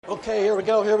Okay, here we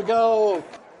go.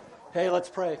 Hey, let's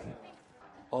pray.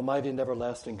 Almighty and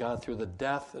everlasting God, through the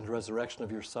death and resurrection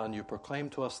of your Son, you proclaim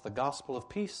to us the gospel of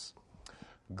peace.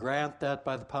 Grant that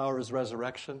by the power of his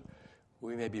resurrection,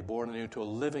 we may be born anew to a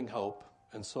living hope,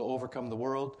 and so overcome the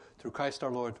world through Christ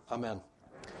our Lord. Amen.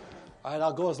 All right,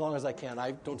 I'll go as long as I can.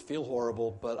 I don't feel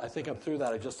horrible, but I think I'm through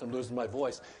that. I'm losing my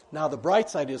voice. Now, the bright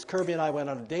side is Kirby and I went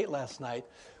on a date last night.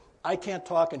 I can't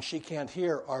talk and she can't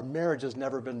hear. Our marriage has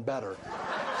never been better.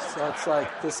 So it's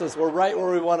like, we're right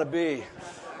where we want to be.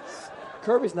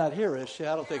 Kirby's not here, is she?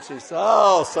 I don't think she's.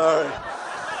 Oh, sorry.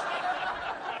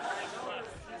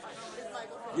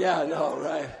 Yeah, I know,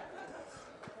 right.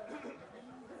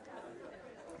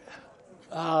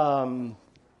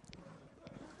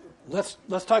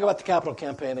 Let's talk about the capital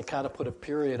campaign and kind of put a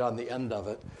period on the end of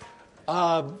it.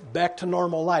 Back to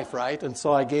normal life, right? And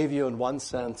so I gave you, in one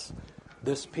sense,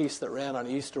 this piece that ran on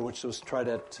Easter, which was try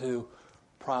to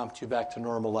prompt you back to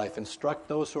normal life. Instruct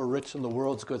those who are rich in the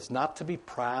world's goods not to be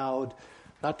proud,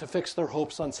 not to fix their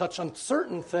hopes on such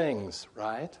uncertain things,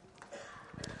 right?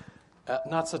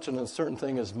 Not such an uncertain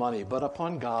thing as money, but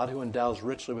upon God who endows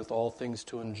richly with all things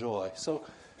to enjoy. So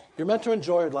you're meant to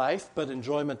enjoy life, but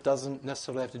enjoyment doesn't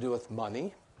necessarily have to do with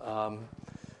money.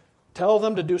 Tell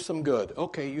them to do some good.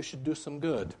 Okay, you should do some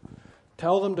good.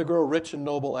 Tell them to grow rich in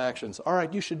noble actions. All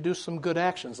right, you should do some good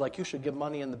actions, like you should give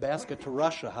money in the basket to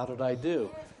Russia. How did I do?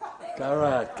 All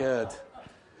right, good.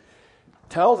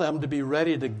 Tell them to be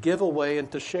ready to give away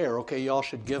and to share. Okay, y'all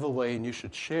should give away and you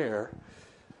should share.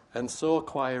 And so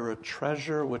acquire a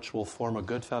treasure which will form a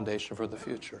good foundation for the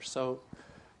future. So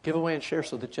give away and share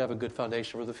so that you have a good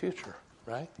foundation for the future,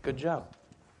 right? Good job.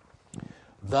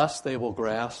 Thus they will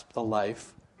grasp the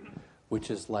life which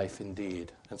is life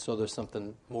indeed. And so there's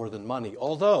something more than money.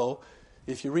 Although,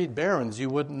 if you read Barron's, you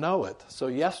wouldn't know it. So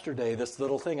yesterday, this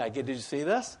little thing did you see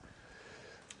this?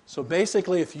 So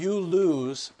basically, if you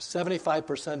lose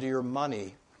 75% of your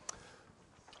money,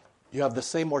 you have the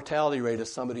same mortality rate as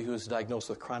somebody who's diagnosed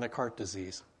with chronic heart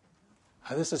disease.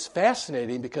 Now, this is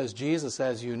fascinating because Jesus,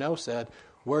 as you know, said,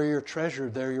 where your treasure,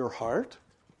 there your heart.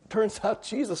 Turns out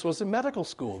Jesus was in medical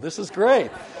school. This is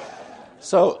great.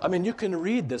 So, you can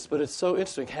read this, but it's so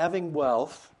interesting. Having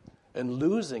wealth and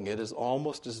losing it is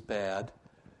almost as bad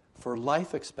for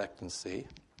life expectancy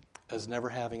as never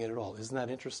having it at all. Isn't that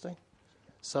interesting?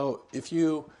 So, if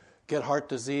you get heart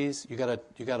disease, you got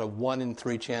a 1 in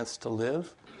 3 chance to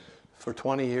live for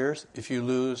 20 years. If you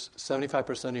lose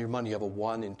 75% of your money, you have a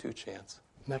 1 in 2 chance.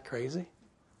 Isn't that crazy?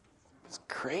 It's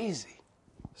crazy.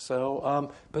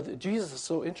 So, but Jesus is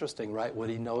so interesting, right?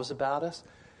 What he knows about us.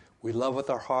 We love with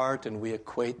our heart, and we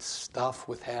equate stuff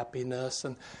with happiness.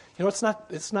 And, it's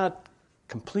not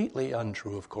completely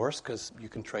untrue, of course, because you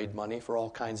can trade money for all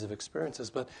kinds of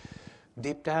experiences. But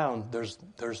deep down,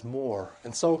 there's more.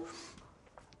 And so,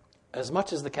 as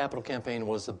much as the capital campaign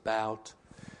was about,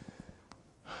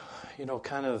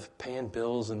 kind of paying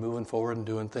bills and moving forward and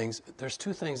doing things, there's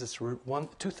two things at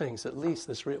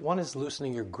least. One is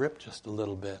loosening your grip just a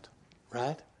little bit,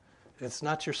 right? It's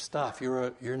not your stuff.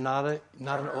 You're not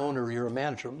an owner. You're a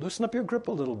manager. Loosen up your grip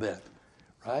a little bit,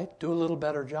 right? Do a little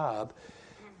better job,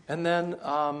 and then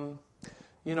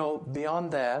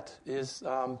beyond that is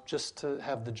just to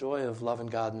have the joy of loving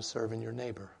God and serving your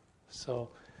neighbor. So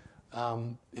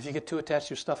if you get too attached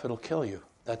to your stuff, it'll kill you.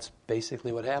 That's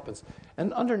basically what happens.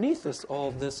 And underneath all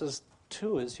this is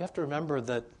you have to remember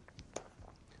that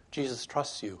Jesus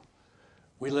trusts you.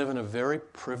 We live in a very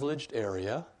privileged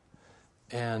area.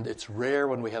 And it's rare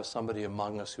when we have somebody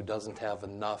among us who doesn't have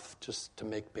enough just to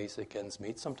make basic ends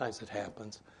meet. Sometimes it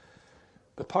happens.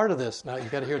 But part of this, now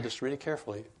you've got to hear this really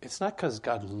carefully, it's not because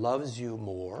God loves you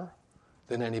more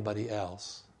than anybody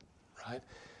else, right?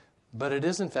 But it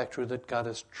is in fact true that God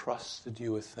has trusted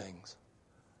you with things.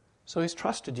 So he's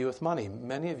trusted you with money.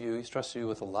 Many of you, he's trusted you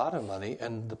with a lot of money,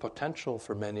 and the potential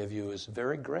for many of you is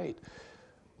very great.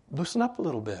 Loosen up a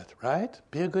little bit, right?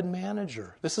 Be a good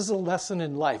manager. This is a lesson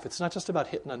in life. It's not just about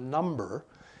hitting a number.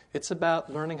 It's about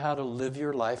learning how to live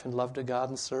your life in love to God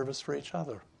and service for each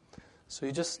other. So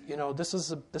you just, this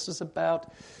is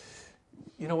about,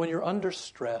 when you're under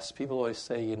stress, people always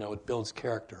say, it builds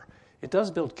character. It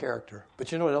does build character.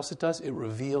 But you know what else it does? It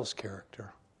reveals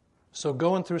character. So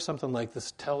going through something like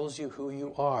this tells you who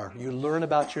you are. You learn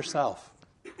about yourself.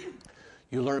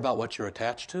 You learn about what you're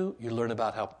attached to. You learn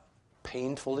about how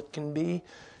painful it can be.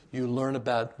 You learn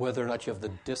about whether or not you have the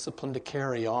discipline to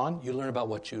carry on. You learn about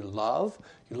what you love.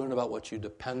 You learn about what you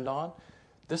depend on.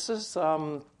 This is,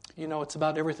 it's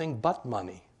about everything but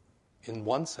money in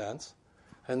one sense.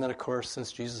 And then, of course,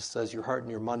 since Jesus says your heart and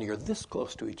your money are this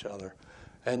close to each other,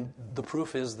 and the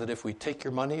proof is that if we take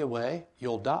your money away,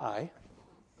 you'll die.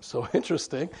 So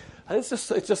interesting. It's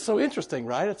just so interesting,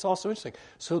 right? It's all so interesting.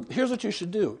 So here's what you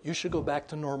should do. You should go back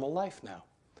to normal life now.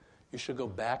 You should go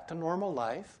back to normal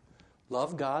life.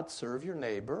 Love God, serve your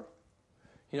neighbor.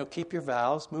 Keep your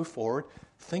vows, move forward.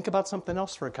 Think about something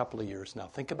else for a couple of years now.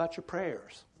 Think about your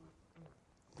prayers.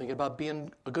 Think about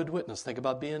being a good witness. Think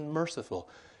about being merciful.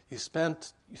 You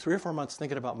spent 3 or 4 months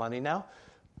thinking about money now.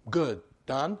 Good.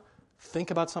 Done. Think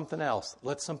about something else.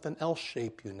 Let something else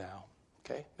shape you now.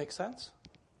 Okay? Make sense?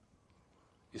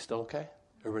 You still okay?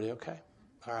 Everybody okay?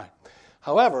 All right.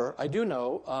 However, I do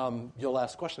know you'll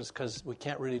ask questions because we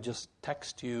can't really just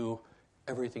text you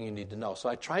everything you need to know. So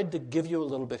I tried to give you a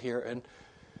little bit here, and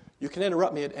you can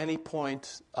interrupt me at any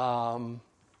point and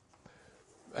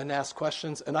ask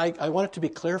questions. And I want it to be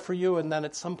clear for you, and then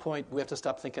at some point we have to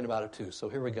stop thinking about it too. So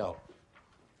here we go.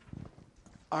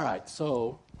 All right,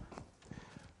 so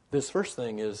this first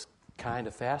thing is kind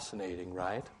of fascinating,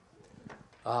 right?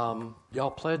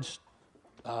 Y'all pledged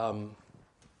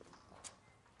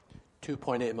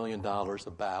 $2.8 million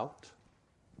about,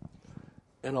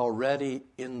 and already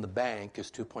in the bank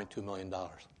is $2.2 million. I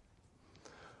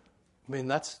mean,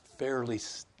 that's fairly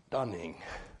stunning.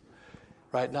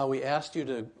 Right now, we asked you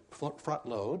to front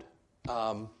load,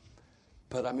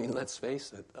 but I mean, let's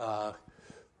face it.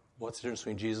 What's the difference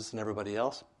between Jesus and everybody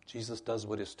else? Jesus does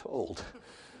what he's told.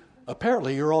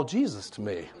 Apparently, you're all Jesus to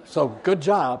me. So good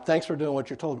job. Thanks for doing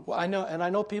what you're told. Well, I know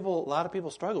a lot of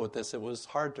people struggle with this. It was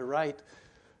hard to write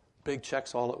big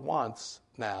checks all at once.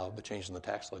 Now, the change in the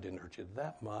tax law didn't hurt you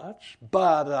that much.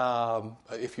 But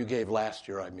if you gave last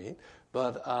year, I mean.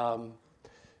 But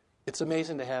it's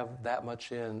amazing to have that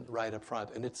much in right up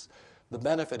front. And the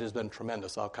benefit has been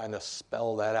tremendous. I'll kind of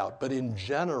spell that out. But in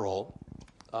general,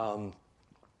 the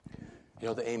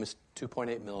aim is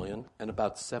 $2.8 million, and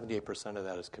about 78% of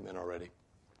that has come in already.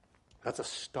 That's a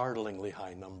startlingly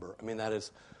high number. I mean, that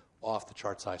is off the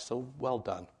charts high. So well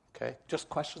done. Okay. Just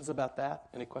questions about that?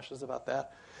 Any questions about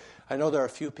that? I know there are a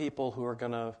few people who are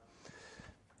going to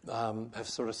have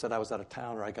sort of said I was out of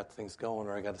town, or I got things going,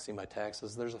 or I got to see my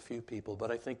taxes. There's a few people, but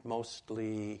I think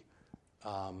mostly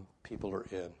people are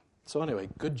in. So anyway,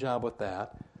 good job with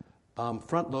that.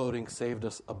 Front loading saved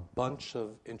us a bunch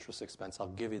of interest expense. I'll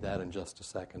give you that in just a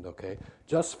second, okay?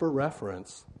 Just for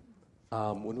reference,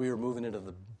 when we were moving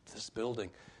into this building,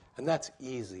 and that's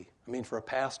easy. I mean, for a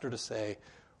pastor to say,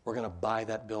 we're going to buy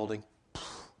that building,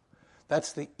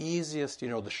 that's the easiest,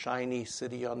 the shiny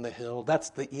city on the hill. That's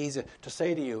the easiest. To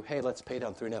say to you, hey, let's pay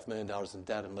down $3.5 million in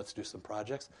debt and let's do some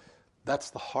projects, that's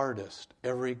the hardest.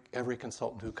 Every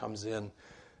consultant who comes in,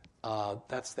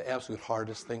 that's the absolute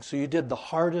hardest thing. So you did the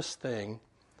hardest thing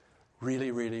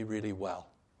really, really, really well.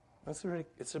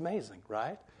 It's amazing,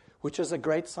 right? Which is a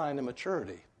great sign of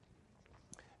maturity.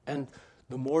 And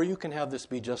the more you can have this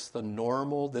be just the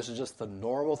normal, this is just the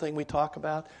normal thing we talk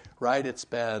about, right? It's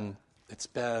been,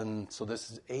 so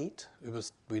this is 8.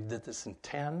 We did this in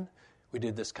 10. We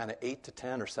did this kind of 8 to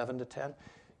 10 or 7 to 10.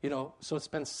 So it's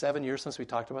been 7 years since we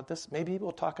talked about this. Maybe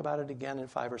we'll talk about it again in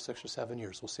 5 or 6 or 7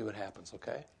 years. We'll see what happens,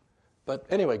 okay? But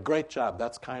anyway, great job.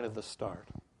 That's kind of the start.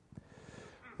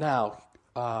 Now,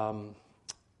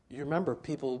 you remember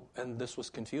people, and this was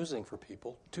confusing for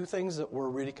people. 2 things that were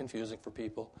really confusing for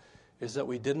people is that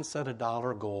we didn't set a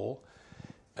dollar goal,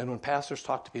 and when pastors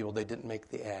talk to people, they didn't make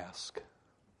the ask.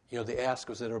 The ask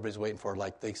was that everybody's waiting for,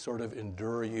 like they sort of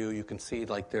endure you. You can see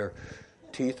like their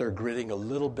teeth are gritting a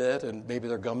little bit, and maybe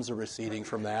their gums are receding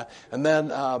from that. And then,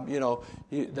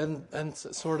 then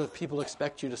sort of people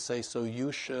expect you to say, so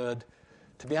you should.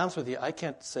 To be honest with you, I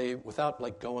can't say, without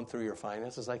like going through your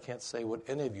finances, I can't say what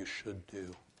any of you should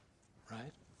do,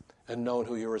 right? And knowing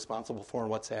who you're responsible for and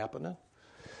what's happening.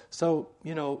 So,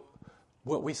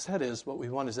 what we said is, what we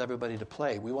want is everybody to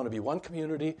play. We want to be one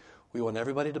community. We want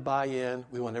everybody to buy in.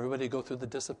 We want everybody to go through the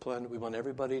discipline. We want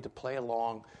everybody to play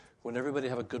along. We want everybody to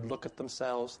have a good look at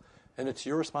themselves. And it's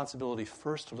your responsibility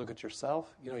first to look at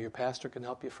yourself. Your pastor can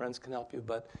help you, friends can help you.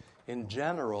 But in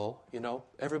general,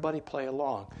 everybody play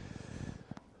along.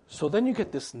 So then you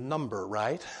get this number,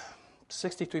 right?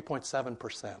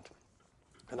 63.7%.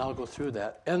 And I'll go through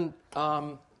that. And,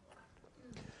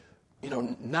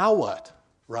 now what,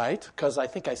 right? Because I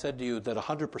think I said to you that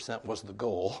 100% was the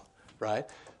goal, right?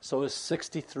 So is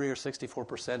 63 or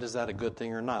 64%, is that a good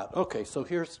thing or not? Okay, so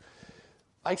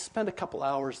I spent a couple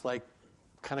hours like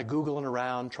kind of Googling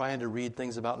around, trying to read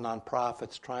things about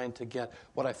nonprofits, trying to get,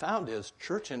 what I found is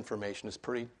church information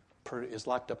is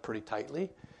locked up pretty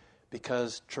tightly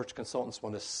because church consultants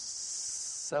want to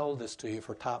sell this to you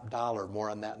for top dollar. More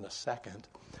on that in a second.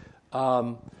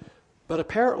 But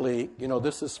apparently,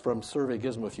 this is from Survey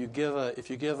Gizmo. If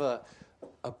you give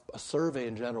a survey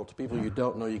in general to people you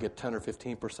don't know, you get 10 or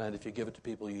 15%. If you give it to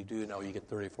people you do know, you get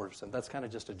 30 or 40%. That's kind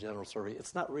of just a general survey.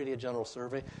 It's not really a general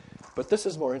survey, but this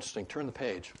is more interesting. Turn the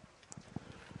page.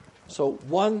 So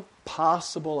one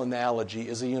possible analogy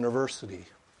is a university,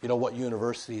 what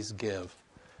universities give.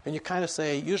 And you kind of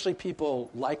say, usually people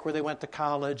like where they went to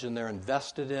college and they're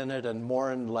invested in it and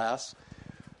more and less.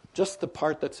 Just the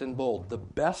part that's in bold. The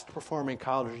best performing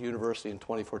college or university in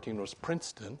 2014 was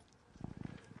Princeton,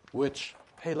 which,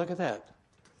 hey, look at that,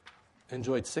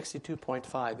 enjoyed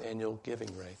 62.5 annual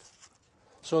giving rate.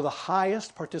 So the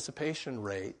highest participation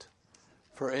rate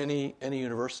for any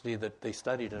university that they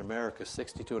studied in America is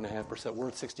 62.5%. We're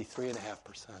at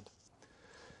 63.5%.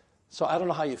 So I don't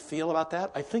know how you feel about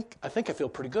that. I think I feel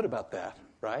pretty good about that,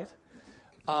 right?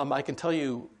 I can tell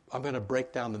you, I'm going to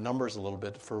break down the numbers a little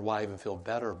bit for why I even feel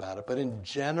better about it. But in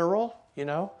general,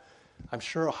 I'm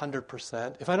sure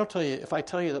 100%. If I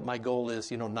tell you that my goal is,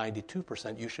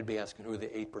 92%, you should be asking who are the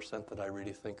 8% that I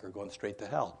really think are going straight to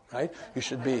hell, right? You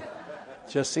should be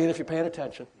just seeing if you're paying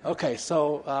attention. Okay,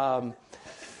 so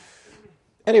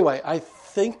anyway, I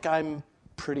think I'm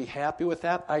pretty happy with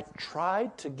that. I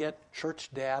tried to get church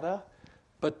data,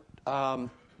 but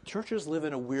churches live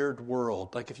in a weird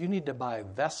world. Like if you need to buy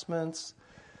vestments,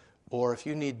 or if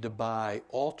you need to buy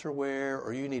altarware,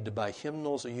 or you need to buy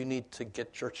hymnals, or you need to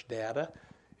get church data,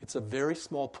 it's a very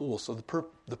small pool. So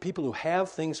the people who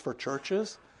have things for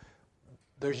churches,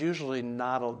 there's usually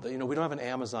not we don't have an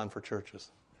Amazon for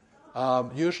churches.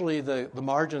 Usually the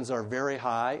margins are very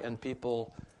high, and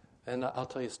I'll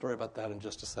tell you a story about that in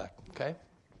just a sec, okay?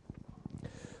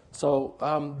 So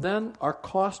then our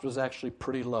cost was actually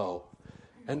pretty low.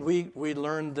 And we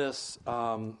learned this,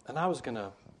 and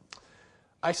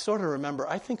I sort of remember,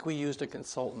 I think we used a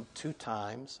consultant 2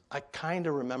 times. I kind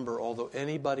of remember, although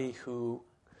anybody who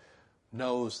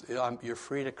knows, you're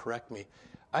free to correct me.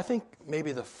 I think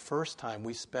maybe the first time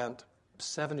we spent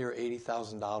 $70,000 or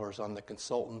 $80,000 on the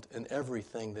consultant and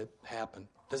everything that happened.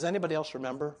 Does anybody else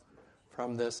remember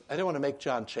from this? I didn't want to make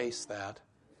John chase that.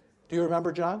 Do you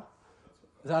remember, John?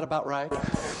 Is that about right? The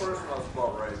first one was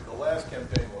about right. The last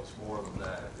campaign was more than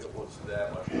that. It was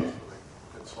that much just for the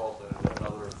consultant and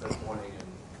another pointing and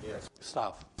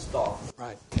Stuff.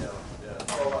 Right. Yeah.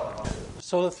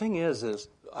 So the thing is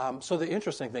so the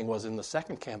interesting thing was in the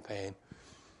second campaign,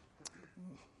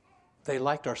 they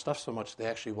liked our stuff so much they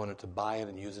actually wanted to buy it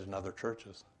and use it in other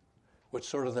churches, which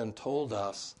sort of then told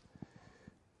us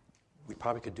we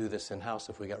probably could do this in-house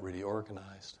if we got really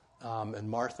organized. And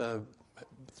Martha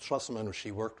Schlusselman, when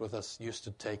she worked with us, used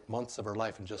to take months of her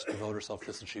life and just devote herself to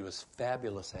this, and she was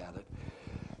fabulous at it.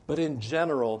 But in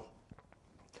general,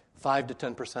 5 to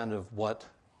 10% of what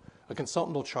a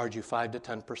consultant will charge you, 5 to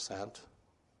 10%.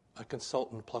 A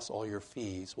consultant plus all your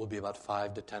fees will be about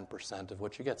 5 to 10% of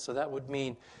what you get. So that would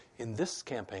mean in this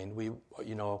campaign,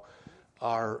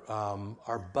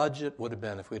 our budget would have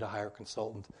been, if we had to hire a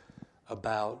consultant,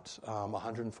 about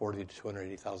 $140,000 to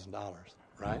 $280,000,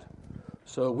 right?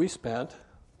 So we spent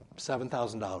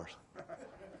 $7,000,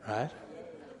 right?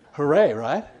 Hooray,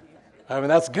 right? I mean,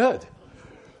 that's good.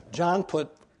 John put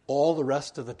all the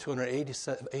rest of the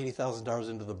 $280,000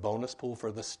 into the bonus pool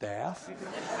for the staff.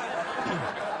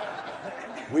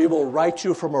 We will write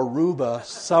you from Aruba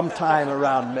sometime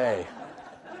around May.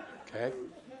 Okay?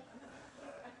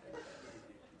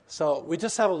 So we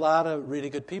just have a lot of really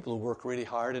good people who work really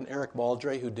hard. And Eric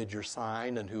Maldry, who did your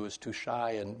sign and who was too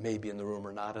shy and maybe in the room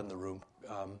or not in the room,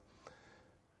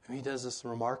 he does this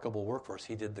remarkable work for us.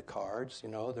 He did the cards,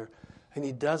 and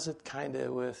he does it kind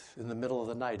of in the middle of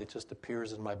the night. It just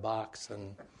appears in my box,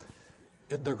 and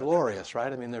they're glorious,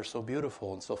 right? I mean, they're so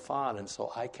beautiful and so fun and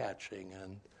so eye-catching.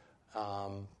 And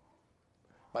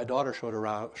my daughter showed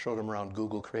him around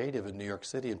Google Creative in New York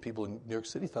City, and people in New York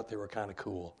City thought they were kind of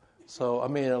cool. So, I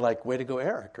mean, like, way to go,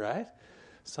 Eric, right?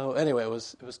 So anyway, it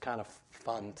was kind of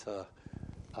fun to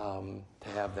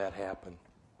have that happen.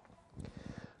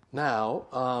 Now,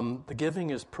 the giving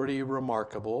is pretty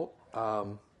remarkable.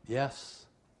 Yes?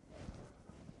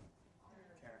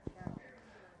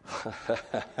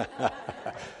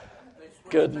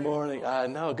 Good morning.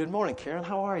 No, good morning, Karen.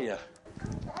 How are you?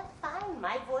 That's fine.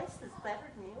 My voice is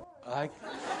better than yours.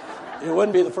 It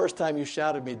wouldn't be the first time you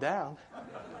shouted me down.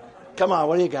 Come on,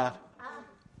 what do you got?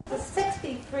 The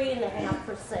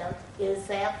 63.5%, is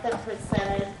that the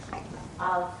percentage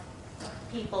of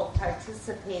people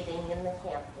participating in the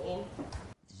campaign?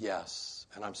 Yes,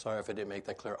 and I'm sorry if I didn't make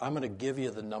that clear. I'm going to give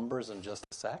you the numbers in just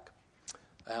a sec.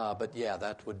 But yeah,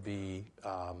 that would be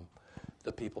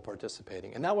the people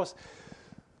participating. And that was,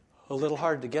 a little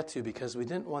hard to get to because we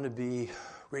didn't want to be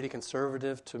really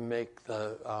conservative to make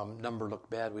the number look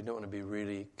bad. We didn't want to be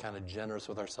really kind of generous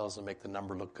with ourselves and make the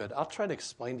number look good. I'll try to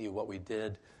explain to you what we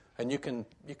did, and you can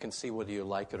see whether you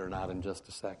like it or not in just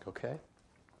a sec, okay?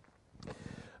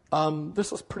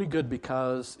 This is pretty good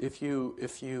because if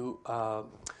you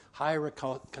hire a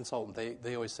consultant,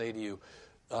 they always say to you,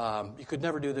 you could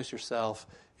never do this yourself.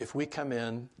 If we come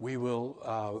in, we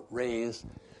will raise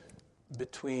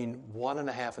between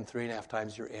 1.5 and 3.5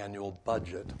 times your annual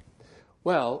budget.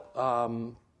 Well,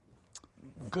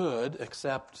 good,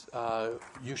 except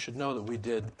you should know that we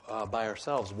did by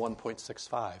ourselves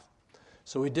 1.65.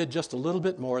 So we did just a little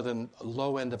bit more than a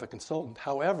low end of a consultant.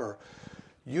 However,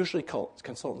 usually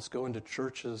consultants go into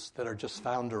churches that are just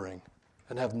foundering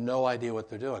and have no idea what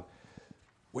they're doing.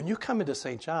 When you come into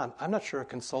St. John, I'm not sure a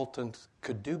consultant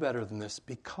could do better than this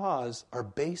because our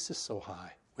base is so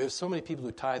high. We have so many people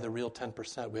who tithe the real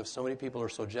 10%. We have so many people who are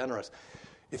so generous.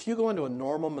 If you go into a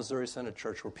normal Missouri Synod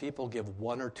church where people give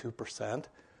 1 or 2%,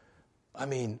 I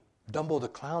mean, Dumbo the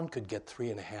Clown could get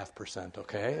 3.5%,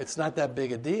 okay? It's not that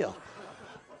big a deal.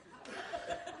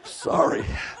 Sorry.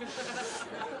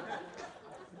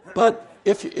 But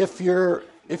if your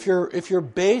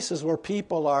base is where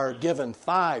people are given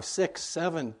 5, 6,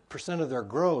 7% of their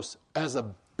gross as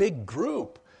a big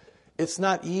group, it's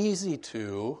not easy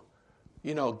to,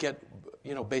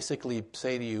 basically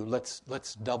say to you, let's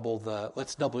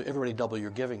everybody double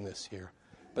your giving this year.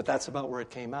 But that's about where it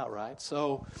came out, right?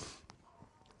 So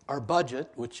our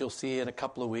budget, which you'll see in a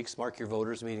couple of weeks, mark your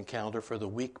voters' meeting calendar for the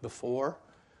week before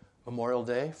Memorial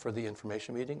Day for the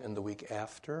information meeting and the week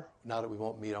after. Now that we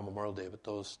won't meet on Memorial Day, but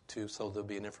those two, so there'll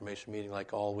be an information meeting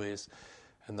like always,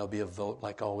 and there'll be a vote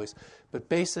like always. But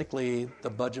basically, the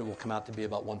budget will come out to be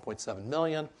about $1.7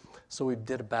 million. So we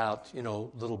did about, a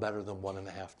little better than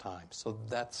 1.5 times. So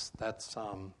that's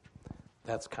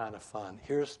kind of fun.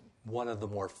 Here's one of the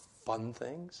more fun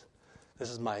things. This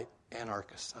is my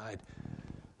anarchist side.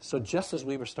 So just as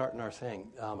we were starting our thing,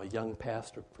 a young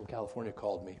pastor from California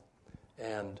called me,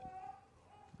 and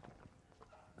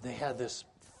they had this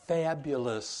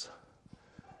fabulous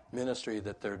ministry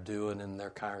that they're doing in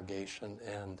their congregation,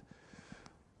 and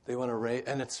they want to raise,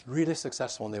 and it's really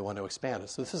successful, and they want to expand it.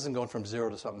 So this isn't going from 0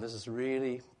 to something. This is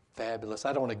really fabulous.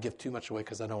 I don't want to give too much away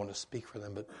because I don't want to speak for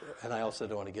them, and I also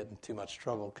don't want to get in too much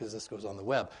trouble because this goes on the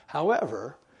web.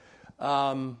 However,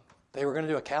 they were going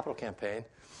to do a capital campaign,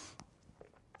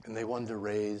 and they wanted to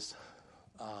raise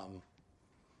about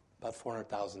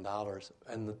 $400,000,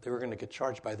 and they were going to get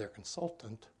charged by their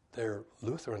consultant, their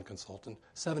Lutheran consultant,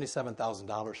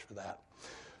 $77,000 for that.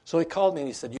 So he called me and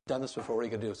he said, "You've done this before, what are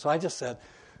you going to do?" So I just said,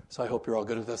 so I hope you're all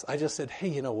good with this. I just said, "Hey,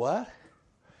 you know what?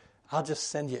 I'll just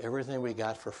send you everything we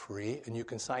got for free, and you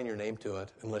can sign your name to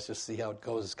it, and let's just see how it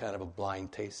goes." It's kind of a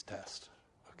blind taste test,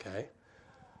 okay?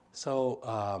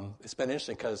 So it's been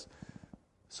interesting because,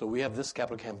 so we have this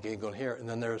capital campaign going here, and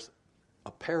then there's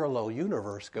a parallel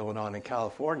universe going on in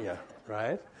California,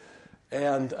 right?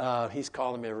 And he's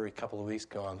calling me every couple of weeks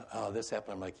going, "Oh, this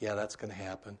happened." I'm like, "Yeah, that's going to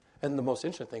happen." And the most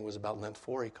interesting thing was about Lent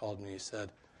 4, he called me and he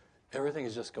said, "Everything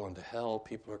is just going to hell.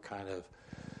 People are kind of,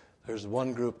 there's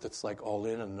one group that's like all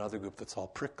in and another group that's all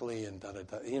prickly and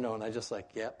da-da-da," and I just like,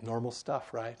 yeah, normal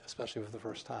stuff, right? Especially for the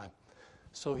first time.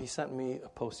 So he sent me a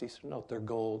post-Easter note. Their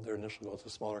initial goal to a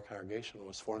smaller congregation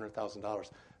was $400,000.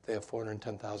 They have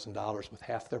 $410,000 with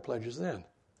half their pledges in,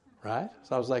 right?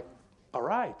 So I was like, all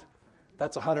right,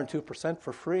 that's 102%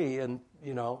 for free, and,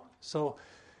 so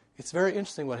it's very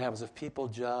interesting what happens if people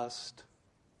just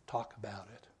talk about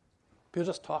it. People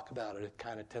just talk about it. It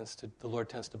kind of the Lord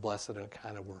tends to bless it, and it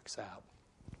kind of works out.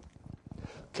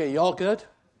 Okay, you all good?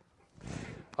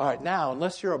 All right, now,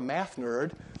 unless you're a math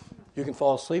nerd, you can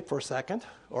fall asleep for a second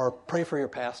or pray for your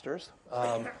pastors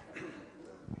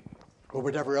or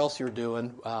whatever else you're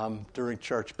doing during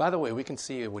church. By the way, we can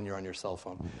see you when you're on your cell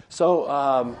phone. So,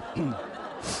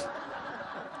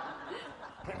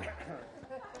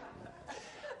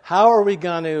 how are we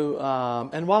going to,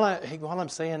 and while I'm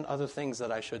saying other things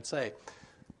that I should say,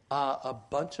 a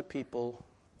bunch of people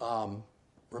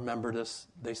remembered us.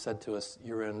 They said to us,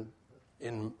 "You're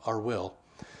in our will."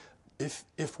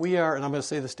 If we are, and I'm going to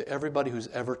say this to everybody who's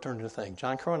ever turned in a thing,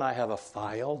 John Crow and I have a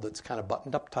file that's kind of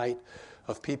buttoned up tight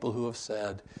of people who have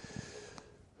said,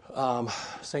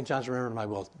 "St. John's remembered my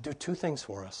will. Do two things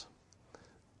for us.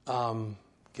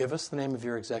 Give us the name of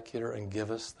your executor and give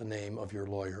us the name of your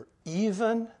lawyer,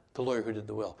 even the lawyer who did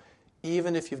the will.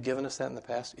 Even if you've given us that in the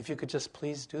past, if you could just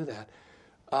please do that.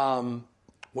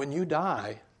 When you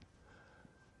die,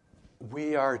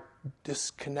 we are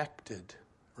disconnected,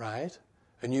 right?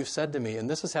 And you've said to me, and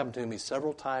this has happened to me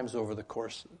several times over the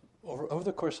course over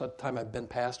the course of the time I've been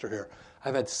pastor here,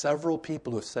 I've had several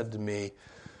people who have said to me,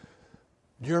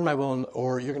 you're in my will,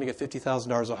 or you're going to get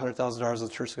 $50,000 or $100,000, the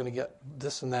church is going to get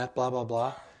this and that, blah, blah,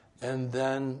 blah. And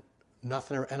then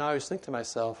nothing. And I always think to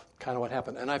myself, kind of what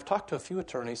happened. And I've talked to a few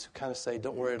attorneys who kind of say,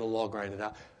 don't worry, it'll all grind it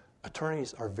out.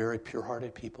 Attorneys are very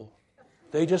pure-hearted people.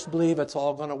 They just believe it's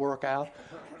all going to work out.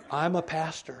 I'm a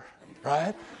pastor,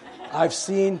 right? I've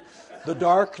seen the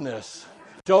darkness.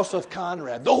 Joseph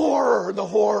Conrad, the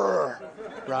horror,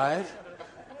 right?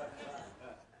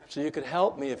 So you could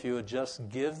help me if you would just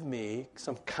give me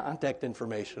some contact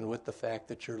information with the fact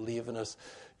that you're leaving us,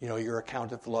 your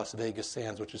account at the Las Vegas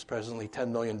Sands, which is presently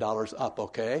 $10 million up,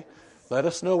 okay? Let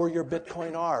us know where your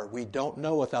Bitcoin are. We don't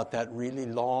know without that really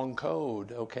long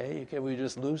code, okay? We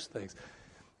just lose things.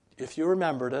 If you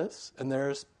remember this, and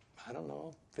there's,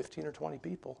 15 or 20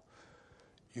 people,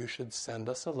 you should send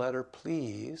us a letter,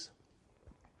 please.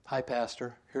 Hi,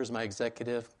 Pastor. Here's my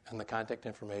executive and the contact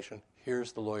information.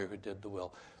 Here's the lawyer who did the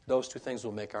will. Those two things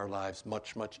will make our lives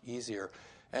much, much easier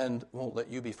and won't let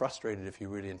you be frustrated if you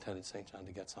really intended St. John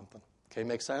to get something. Okay,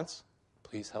 make sense?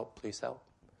 Please help, please help.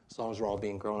 As long as we're all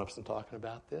being grown-ups and talking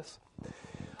about this.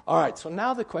 All right, so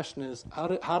now the question is, how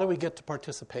do we get to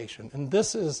participation? And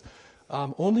this is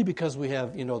only because we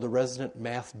have, the resident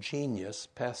math genius,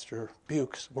 Pastor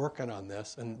Bukes, working on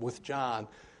this, and with John.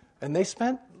 And they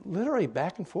spent literally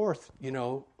back and forth,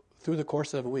 through the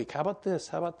course of a week. How about this?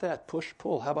 How about that? Push,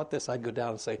 pull. How about this? I'd go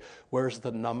down and say, where's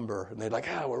the number? And they'd like,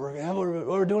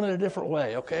 we're doing it a different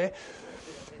way, okay?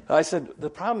 I said, the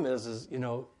problem is,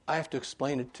 I have to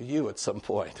explain it to you at some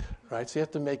point, right? So you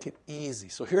have to make it easy.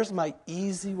 So here's my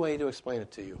easy way to explain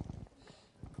it to you.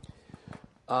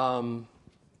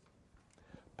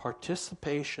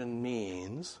 Participation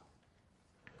means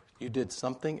you did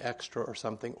something extra or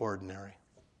something ordinary.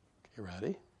 You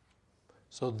ready?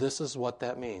 So this is what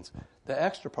that means. The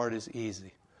extra part is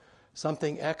easy.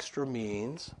 Something extra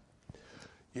means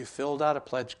you filled out a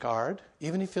pledge card.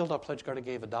 Even if you filled out a pledge card and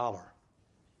gave $1.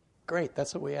 Great,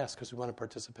 that's what we ask because we wanted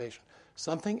participation.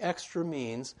 Something extra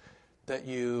means that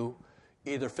you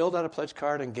either filled out a pledge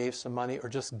card and gave some money or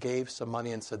just gave some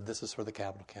money and said, this is for the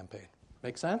capital campaign.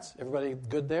 Make sense? Everybody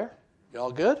good there? You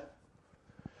all good?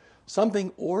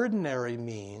 Something ordinary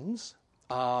means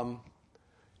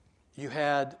you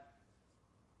had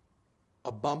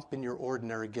a bump in your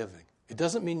ordinary giving. It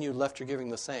doesn't mean you left your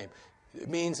giving the same. It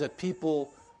means that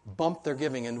people bump their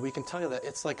giving, and we can tell you that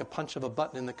it's like a punch of a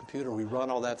button in the computer. We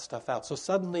run all that stuff out. So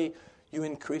suddenly you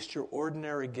increased your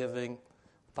ordinary giving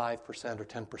 5% or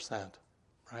 10%,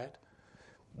 right?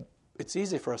 It's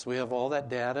easy for us. We have all that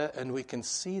data, and we can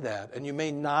see that. And you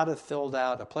may not have filled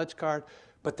out a pledge card,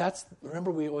 but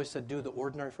remember we always said do the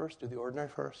ordinary first, do the ordinary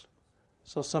first.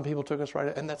 So some people took us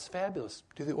right, and that's fabulous.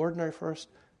 Do the ordinary first.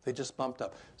 They just bumped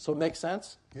up. So it makes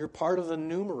sense? You're part of the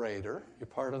numerator. You're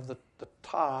part of the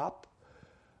top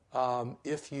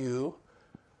if you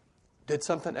did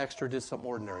something extra, did something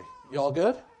ordinary. You all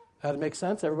good? That make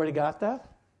sense? Everybody got that?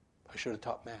 I should have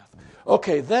taught math.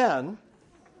 Okay, then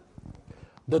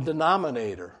the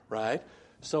denominator, right?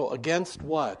 So against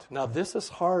what? Now this is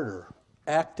harder.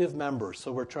 Active members.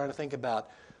 So we're trying to think about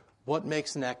what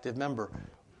makes an active member.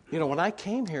 When I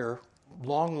came here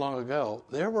long, long ago,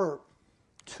 there were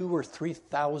 2,000 or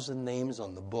 3,000 names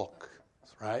on the book,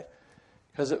 right?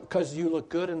 Because you look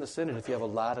good in the Synod if you have a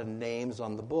lot of names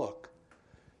on the book.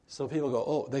 So people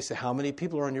go, they say, how many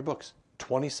people are on your books?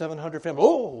 2,700 families.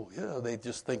 Oh, yeah, they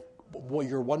just think, well,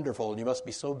 you're wonderful and you must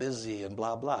be so busy and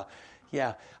blah, blah.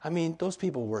 Yeah, those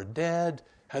people were dead,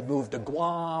 had moved to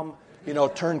Guam,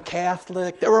 turned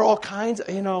Catholic. There were all kinds,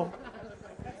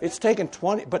 it's taken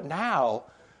 20, but now,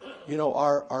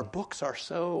 our books are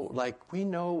so, we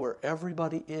know where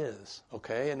everybody is,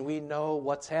 okay? And we know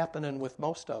what's happening with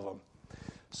most of them.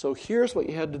 So here's what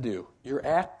you had to do. You're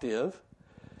active,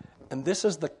 and this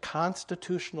is the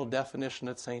constitutional definition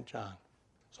at St. John.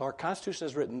 So our Constitution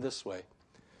is written this way.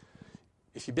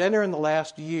 If you've been here in the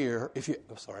last year, If you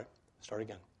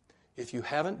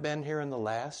haven't been here in the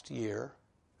last year,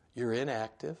 you're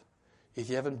inactive. If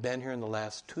you haven't been here in the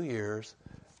last 2 years,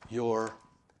 you're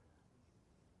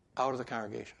out of the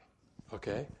congregation,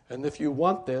 okay? And if you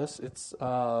want this, it's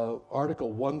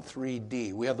Article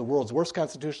 13D. We have the world's worst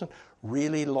constitution,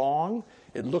 really long.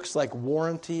 It looks like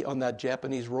warranty on that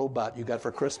Japanese robot you got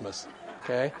for Christmas,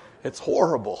 okay? It's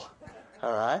horrible,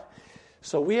 all right?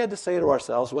 So we had to say to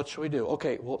ourselves, what should we do?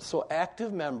 Okay, well, so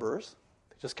active members,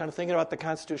 just kind of thinking about the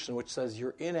Constitution, which says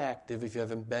you're inactive if you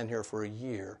haven't been here for a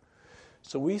year.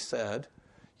 So we said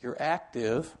you're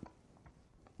active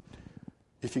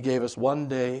if you gave us 1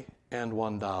 day and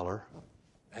 $1,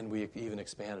 and we even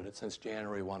expanded it since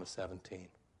January 1 of 17,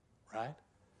 right?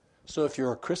 So if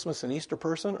you're a Christmas and Easter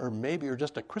person, or maybe you're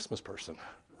just a Christmas person,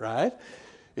 right?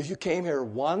 If you came here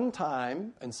one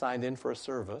time and signed in for a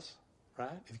service,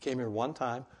 right? If you came here one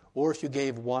time, or if you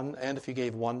gave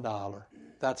 $1,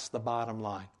 that's the bottom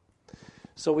line.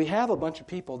 So we have a bunch of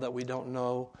people that we don't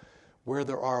know where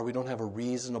they are. We don't have a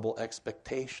reasonable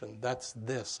expectation. That's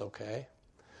this, okay?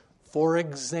 For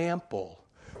example,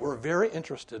 we're very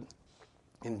interested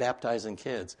in baptizing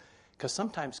kids because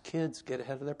sometimes kids get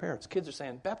ahead of their parents. Kids are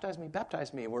saying, baptize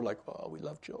me, and we're like, oh, we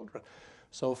love children.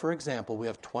 So, for example, we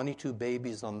have 22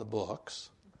 babies on the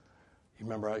books. You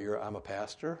remember I'm a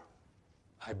pastor?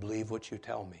 I believe what you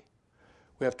tell me.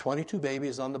 We have 22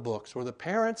 babies on the books where the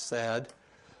parents said,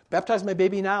 baptize my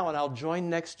baby now and I'll join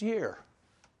next year.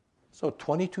 So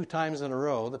 22 times in a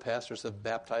row, the pastors have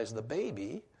baptized the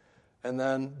baby, and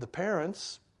then the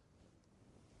parents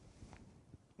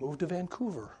moved to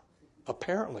Vancouver,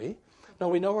 apparently. No,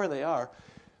 we know where they are.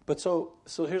 But so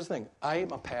here's the thing. I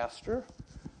am a pastor.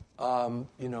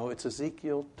 It's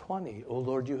Ezekiel 20. Oh,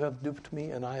 Lord, you have duped me,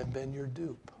 and I have been your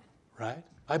dupe, right?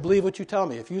 I believe what you tell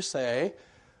me. If you say,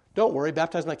 don't worry,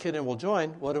 baptize my kid and we'll join,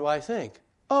 what do I think?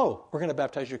 Oh, we're going to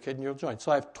baptize your kid and you'll join.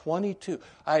 So I have 22.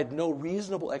 I had no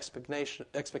reasonable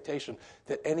expectation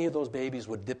that any of those babies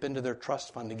would dip into their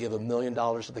trust fund to give $1 million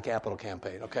to the capital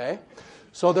campaign, okay?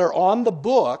 So they're on the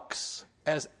books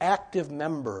as active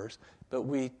members, but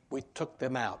we took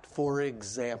them out, for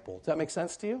example. Does that make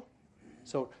sense to you?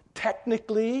 So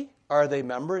technically, are they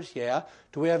members? Yeah.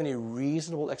 Do we have any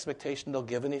reasonable expectation they'll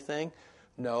give anything?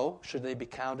 No. Should they be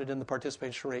counted in the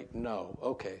participation rate? No.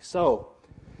 Okay, so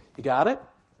you got it?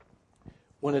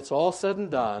 When it's all said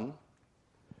and done,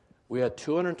 we had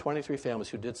 223 families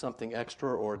who did something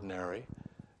extraordinary,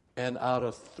 and out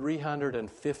of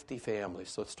 350 families,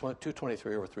 so it's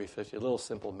 223 over 350, a little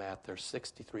simple math there,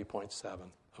 63.7,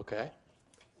 okay?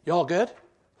 You all good?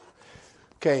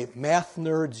 Okay, math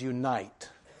nerds unite,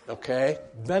 okay?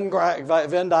 Venn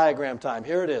diagram time.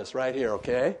 Here it is, right here,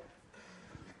 okay?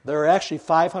 There are actually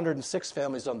 506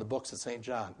 families on the books at St.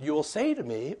 John. You will say to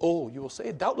me,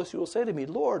 doubtless you will say to me,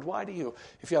 Lord, why do you?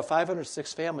 If you have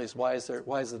 506 families, why is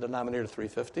the denominator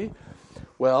 350?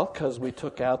 Well, because we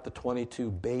took out the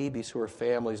 22 babies who are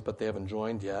families, but they haven't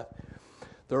joined yet.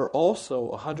 There are also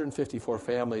 154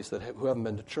 families who haven't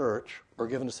been to church or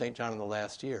given to St. John in the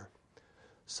last year.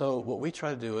 So what we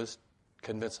try to do is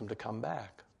convince them to come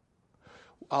back.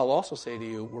 I'll also say to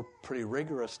you, we're pretty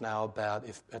rigorous now about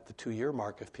if at the 2-year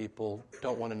mark, if people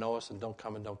don't want to know us and don't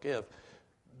come and don't give,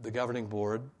 the governing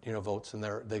board, votes and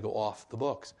they go off the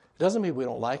books. It doesn't mean we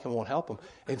don't like them, won't help them.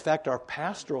 In fact, our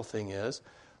pastoral thing is,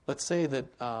 let's say that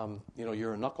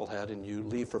you're a knucklehead and you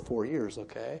leave for 4 years,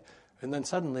 okay, and then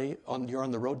suddenly you're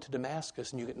on the road to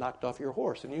Damascus and you get knocked off your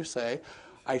horse and you say,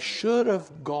 I should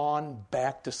have gone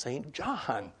back to St.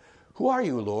 John. Who are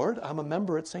you, Lord? I'm a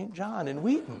member at St. John in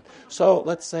Wheaton. So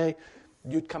let's say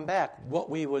you'd come back. What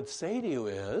we would say to you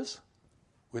is,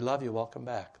 we love you, welcome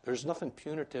back. There's nothing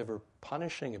punitive or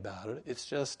punishing about it. It's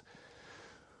just,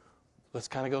 let's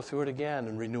kind of go through it again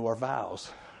and renew our vows,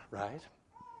 right?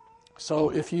 So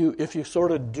if you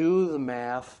sort of do the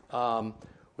math,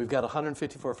 we've got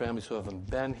 154 families who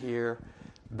haven't been here.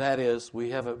 That is,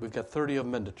 we've got 30 of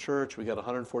them been to church. We've got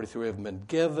 143 of them been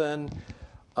given.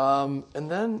 And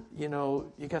then,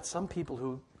 you got some people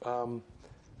who,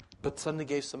 but suddenly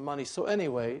gave some money. So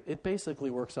anyway, it basically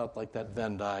works out like that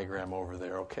Venn diagram over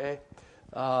there, okay?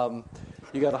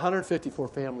 You got 154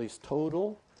 families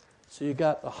total. So you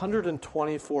got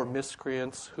 124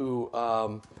 miscreants who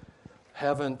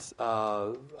haven't,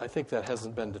 I think that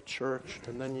hasn't been to church.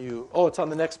 And then it's on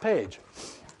the next page.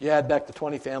 You add back the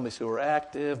 20 families who are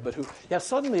active, but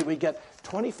suddenly we get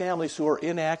 20 families who are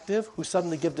inactive who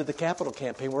suddenly give to the capital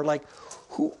campaign. We're like,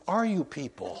 who are you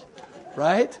people,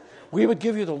 right? We would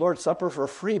give you the Lord's Supper for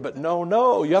free, but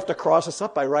no, you have to cross us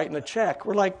up by writing a check.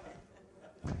 We're like,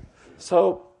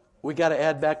 so we got to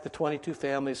add back the 22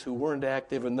 families who weren't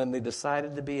active, and then they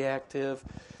decided to be active.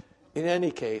 In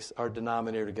any case, our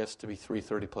denominator gets to be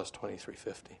 330 plus 20,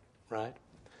 350, right?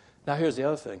 Now here's the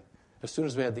other thing. As soon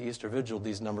as we had the Easter Vigil,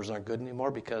 these numbers aren't good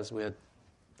anymore because we had,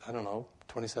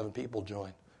 27 people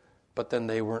join. But then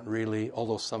they weren't really,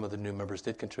 although some of the new members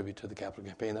did contribute to the capital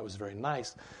campaign, that was very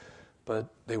nice, but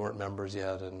they weren't members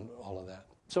yet and all of that.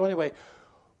 So anyway,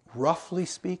 roughly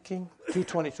speaking,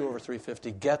 222 over 350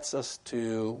 gets us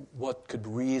to what could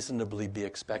reasonably be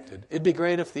expected. It'd be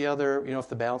great if if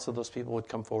the balance of those people would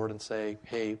come forward and say,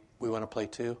 hey, we want to play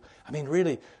too. I mean,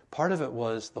 really, part of it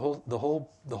was the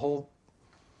whole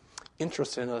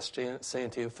interest in us saying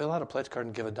to you, fill out a pledge card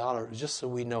and give $1, just so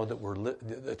we know that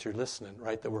that you're listening,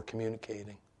 right? That we're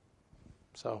communicating.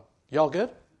 So, y'all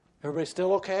good? Everybody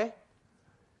still okay?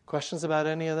 Questions about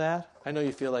any of that? I know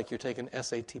you feel like you're taking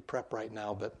SAT prep right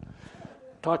now, but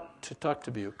talk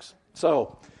to Bukes.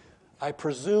 So I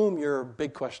presume your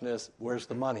big question is, where's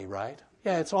the money, right?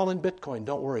 Yeah, it's all in Bitcoin.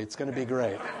 Don't worry. It's going to be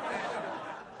great.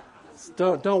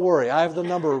 Don't worry. I have the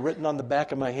number written on the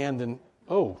back of my hand, and,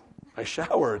 I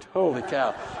showered. Holy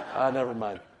cow. Never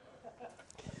mind.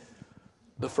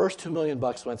 The first $2 million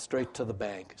went straight to the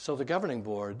bank. So the governing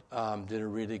board did a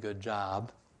really good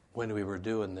job when we were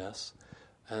doing this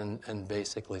and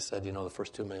basically said, the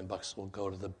first $2 million will go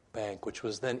to the bank, which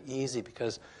was then easy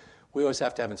because we always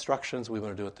have to have instructions. We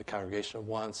want to do what the congregation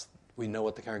wants. We know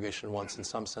what the congregation wants in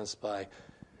some sense by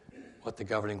what the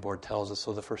governing board tells us.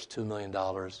 So the first $2 million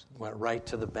went right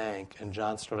to the bank, and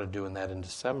John started doing that in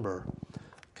December.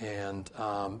 And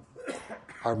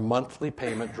our monthly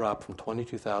payment dropped from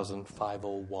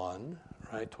 $22,501,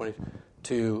 right,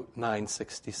 to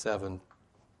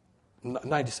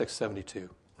 $96.72,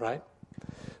 right?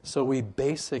 So we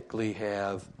basically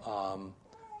have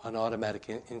an automatic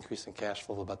increase in cash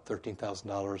flow of about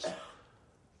 $13,000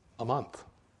 a month.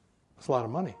 That's a lot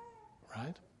of money,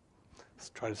 right?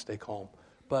 Let's try to stay calm.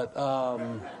 But,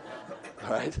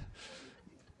 right?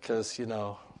 Because,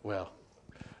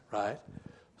 right?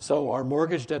 So our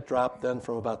mortgage debt dropped then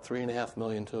from about $3.5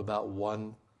 million to about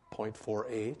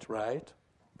 $1.48, right?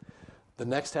 The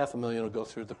next $500,000 will go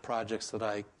through the projects that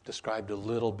I described a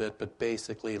little bit, but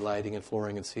basically lighting and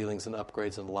flooring and ceilings and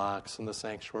upgrades and locks and the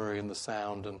sanctuary and the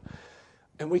sound.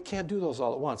 And we can't do those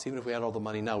all at once. Even if we had all the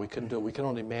money now, we couldn't do it. We can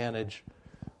only manage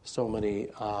so many,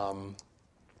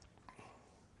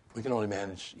 we can only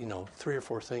manage, 3 or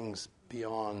 4 things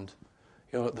beyond,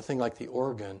 the thing like the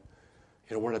organ.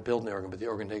 We're not building the organ, but the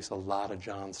organ takes a lot of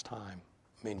John's time.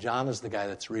 I mean, John is the guy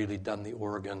that's really done the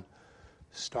organ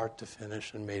start to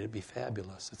finish and made it be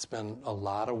fabulous. It's been a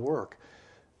lot of work.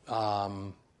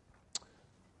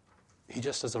 He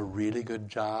just does a really good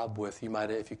job with,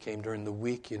 if you came during the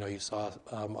week, you saw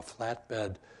a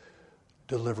flatbed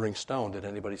delivering stone. Did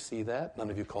anybody see that? None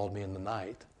of you called me in the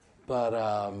night. But,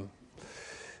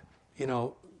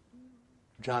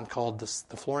 John called this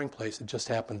the flooring place. It just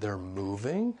happened they're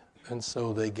moving. And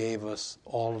so they gave us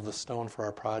all of the stone for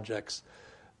our projects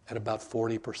at about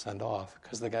 40% off.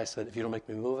 Because the guy said, if you don't make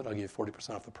me move it, I'll give you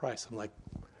 40% off the price. I'm like,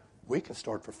 we can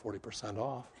store it for 40%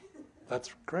 off.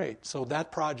 That's great. So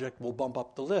that project will bump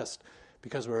up the list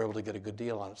because we were able to get a good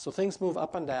deal on it. So things move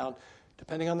up and down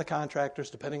depending on the contractors,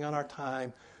 depending on our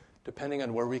time, depending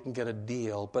on where we can get a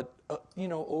deal. But,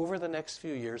 over the next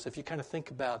few years, if you kind of think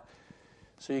about,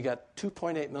 so you got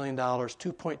 $2.8 million,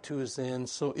 2.2 is in.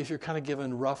 So if you're kind of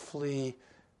given roughly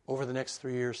over the next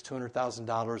 3 years,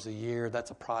 $200,000 a year,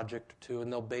 that's a project or two,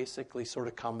 and they'll basically sort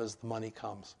of come as the money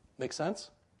comes. Make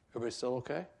sense? Everybody still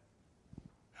okay?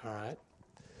 All right.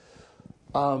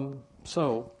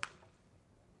 So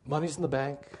money's in the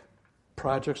bank,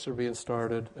 projects are being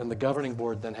started, and the governing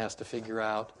board then has to figure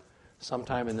out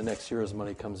sometime in the next year as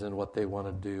money comes in what they want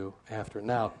to do after.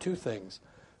 Now, 2 things.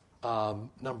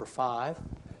 Number 5,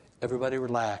 everybody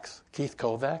relax. Keith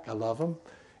Kovac, I love him.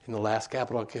 In the last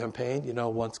capital campaign,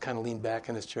 once kind of leaned back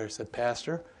in his chair and said,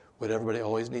 Pastor, what everybody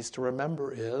always needs to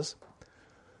remember is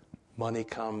money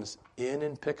comes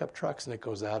in pickup trucks and it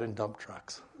goes out in dump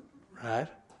trucks, right?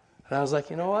 And I was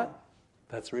like, you know what?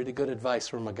 That's really good advice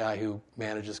from a guy who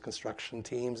manages construction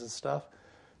teams and stuff.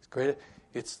 It's great.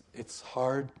 It's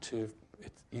hard to,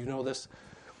 this.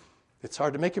 It's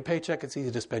hard to make your paycheck. It's easy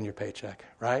to spend your paycheck,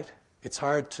 right? It's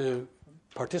hard to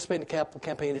participate in a capital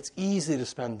campaign. It's easy to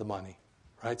spend the money,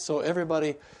 right? So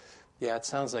everybody, it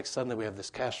sounds like suddenly we have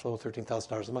this cash flow,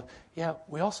 $13,000 a month. Yeah,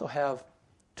 we also have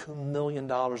 $2 million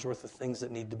worth of things that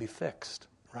need to be fixed,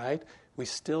 right? We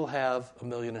still have $1.5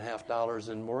 million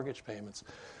in mortgage payments.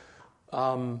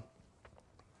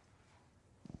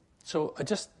 So I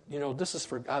just, this is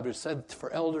for, I've said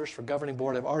for elders, for governing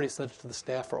board, I've already said it to the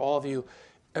staff, for all of you,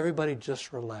 everybody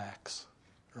just relax,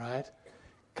 right?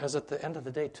 Because at the end of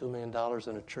the day, $2 million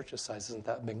in a church's size isn't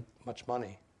that much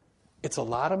money. It's a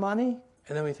lot of money,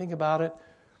 and then when you think about it,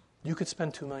 you could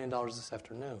spend $2 million this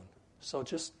afternoon. So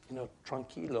just,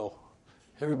 tranquilo.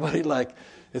 Everybody,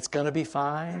 it's going to be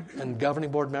fine. And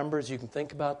governing board members, you can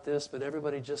think about this, but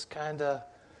everybody just kind of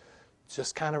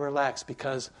relax,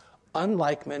 because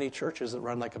unlike many churches that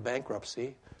run like a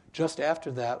bankruptcy, just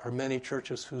after that are many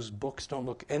churches whose books don't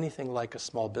look anything like a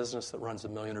small business that runs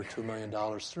 $1 million or $2 million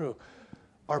through.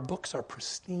 Our books are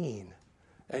pristine.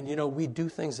 And, we do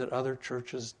things that other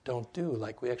churches don't do.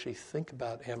 Like we actually think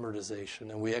about amortization,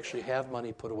 and we actually have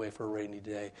money put away for a rainy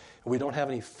day. And we don't have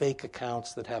any fake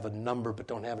accounts that have a number but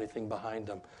don't have anything behind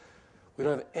them. We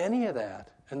don't have any of that.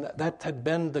 And that had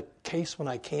been the case when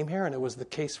I came here, and it was the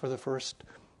case for the first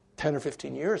 10 or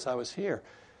 15 years I was here.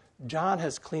 John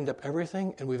has cleaned up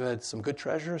everything, and we've had some good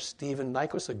treasurers. Stephen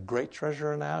Nyquist, a great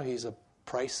treasurer now. He's a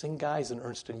pricing guy. He's an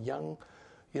Ernst & Young,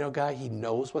 guy. He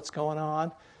knows what's going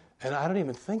on. And I don't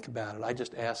even think about it. I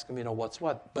just ask him, what's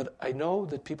what. But I know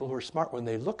that people who are smart, when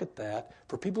they look at that,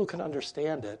 for people who can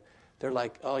understand it, they're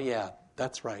like, oh, yeah,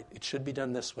 that's right. It should be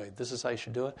done this way. This is how you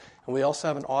should do it. And we also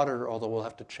have an auditor, although we'll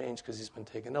have to change because he's been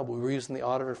taken ill. But we were using the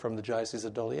auditor from the Diocese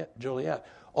of Joliet.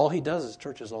 All he does is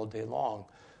churches all day long.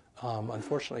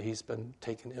 Unfortunately, he's been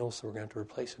taken ill, so we're going to have to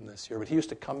replace him this year. But he used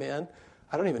to come in.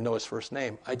 I don't even know his first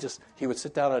name. He would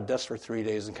sit down at a desk for 3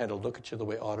 days and kind of look at you the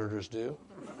way auditors do.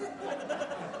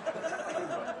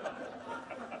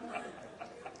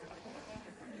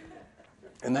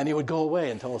 And then he would go away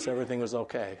and tell us everything was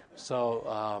okay.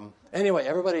 So anyway,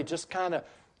 everybody just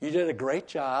you did a great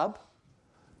job.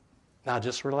 Now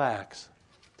just relax.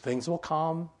 Things will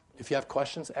come. If you have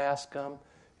questions, ask them.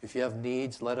 If you have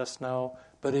needs, let us know.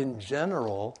 But in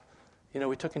general,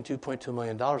 we took in $2.2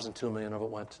 million, and $2 million of it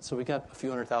went. So we got a few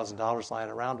 $100,000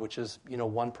 lying around, which is,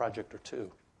 one project or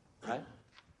two, right?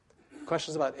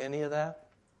 Questions about any of that?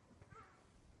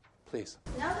 Please.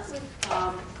 Now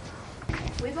that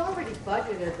we've already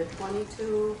budgeted the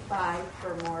 $22,500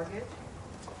 for mortgage,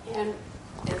 and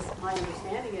as my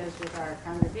understanding is with our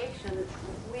congregation,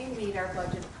 we meet our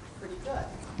budget pretty good.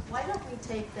 Why don't we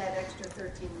take that extra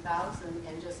 $13,000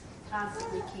 and just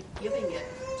constantly keep giving it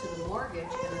to the mortgage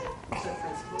and the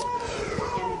principal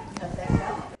and cut that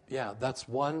down? Yeah, that's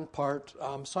one part.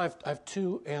 So I have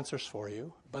two answers for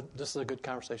you, but this is a good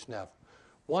conversation to have.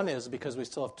 One is because we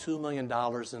still have $2 million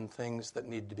in things that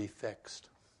need to be fixed,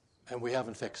 and we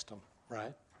haven't fixed them,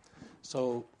 right?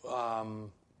 So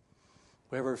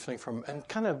we have everything from, and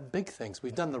kind of big things.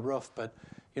 We've done the roof, but,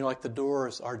 like the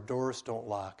doors, our doors don't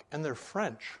lock, and they're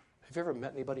French. Have you ever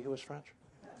met anybody who is French?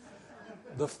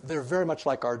 They're very much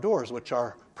like our doors, which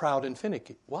are proud and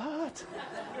finicky. What?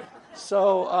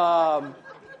 So,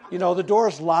 the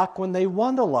doors lock when they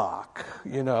want to lock,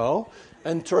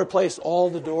 and to replace all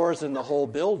the doors in the whole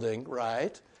building,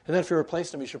 right? And then if you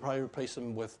replace them, you should probably replace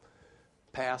them with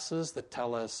passes that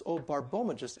tell us, oh, Barb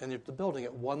Bowman just entered the building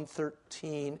at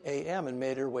 1:13 a.m. and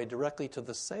made her way directly to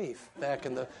the safe back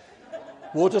in the...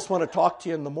 We'll just want to talk to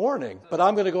you in the morning, but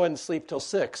I'm going to go ahead and sleep till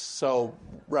 6, so,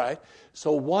 right?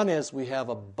 So one is we have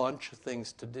a bunch of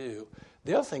things to do.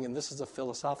 The other thing, and this is a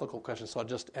philosophical question, so I'll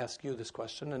just ask you this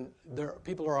question, and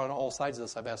people are on all sides of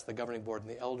this. I've asked the governing board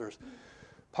and the elders.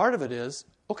 Part of it is,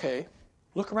 okay,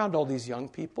 look around all these young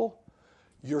people.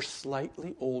 You're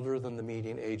slightly older than the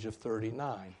median age of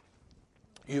 39.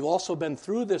 You've also been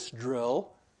through this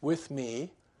drill with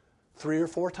me 3 or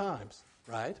 4 times,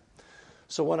 right?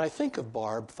 So when I think of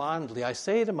Barb fondly, I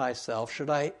say to myself, should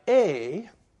I, A,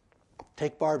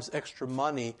 take Barb's extra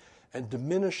money and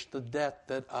diminish the debt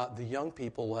that the young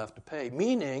people will have to pay,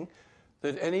 meaning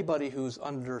that anybody who's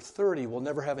under 30 will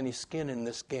never have any skin in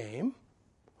this game?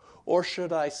 Or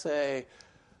should I say,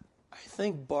 I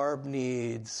think Barb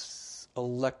needs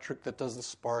electric that doesn't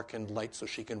spark and light so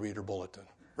she can read her bulletin,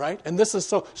 right? And this is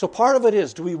so part of it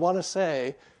is, do we want to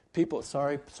say, people,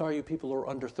 sorry you people who are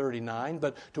under 39,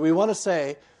 but do we want to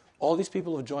say all these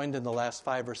people who have joined in the last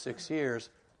 5 or 6 years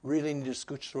really need to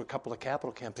scooch through a couple of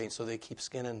capital campaigns so they keep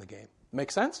skin in the game?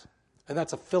 Make sense? And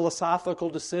that's a philosophical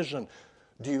decision.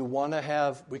 Do you want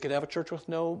to we could have a church with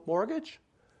no mortgage,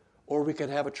 or we could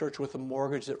have a church with a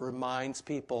mortgage that reminds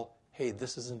people, hey,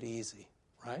 this isn't easy,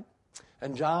 right?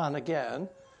 And John, again,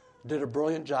 did a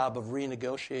brilliant job of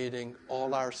renegotiating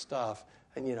all our stuff.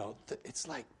 And, it's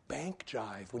like bank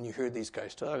jive when you hear these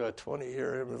guys talk about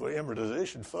 20-year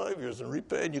amortization, 5 years, and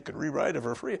repay, and you can rewrite it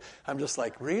for free. I'm just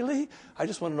like, really? I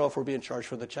just want to know if we're being charged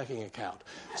for the checking account.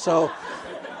 So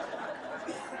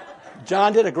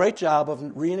John did a great job of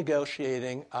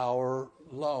renegotiating our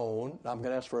loan. I'm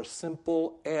going to ask for a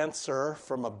simple answer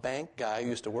from a bank guy who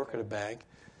used to work at a bank.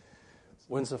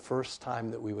 When's the first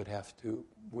time that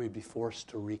we'd be forced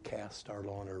to recast our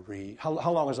loan or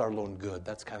how long is our loan good?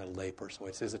 That's kind of layperson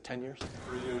way. Is it 10 years?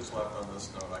 3 years left on this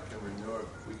note.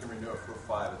 We can renew it for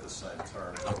 5 at the same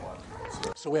term if we want.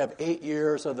 So we have 8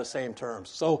 years of the same terms.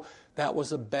 So that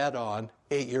was a bet on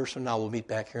 8 years from now we'll meet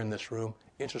back here in this room.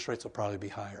 Interest rates will probably be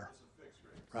higher. It's a fixed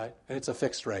rate. Right? And it's a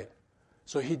fixed rate.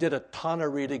 So he did a ton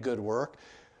of really good work.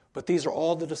 But these are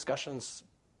all the discussions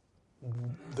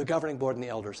the governing board and the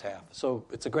elders have. So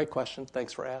it's a great question.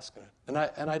 Thanks for asking it.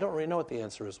 And I don't really know what the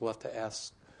answer is. We'll have to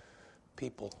ask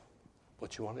people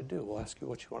what you want to do. We'll ask you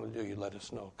what you want to do. You let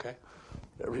us know, okay?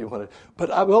 Whatever you want to.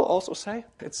 But I will also say,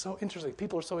 it's so interesting.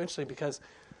 People are so interesting because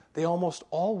they almost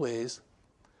always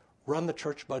run the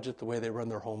church budget the way they run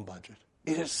their home budget.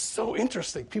 It is so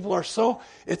interesting. People are so,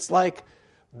 it's like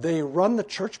they run the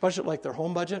church budget like their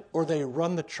home budget, or they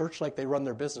run the church like they run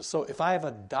their business. So if I have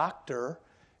a doctor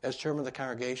as chairman of the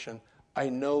congregation, I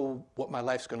know what my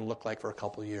life's going to look like for a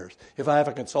couple of years. If I have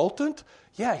a consultant,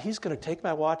 yeah, he's going to take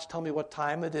my watch, tell me what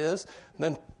time it is, and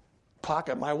then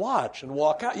pocket my watch and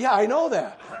walk out. Yeah, I know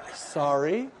that.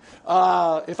 Sorry.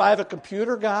 If I have a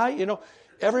computer guy,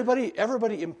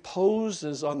 everybody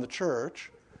imposes on the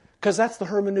church because that's the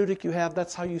hermeneutic you have.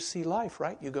 That's how you see life,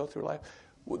 right? You go through life.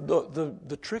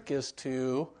 The trick is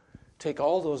to take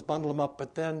all those, bundle them up,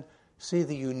 but then see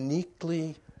the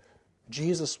uniquely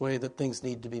Jesus way that things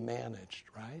need to be managed,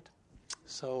 right?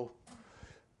 So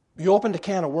you opened a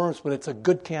can of worms, but it's a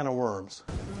good can of worms.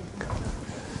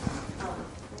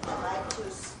 I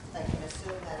just can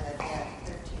assume that at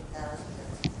 13,000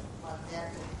 a month,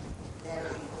 that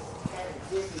would be kind of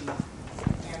busy,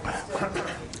 and we still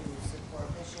continue to support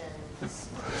missions.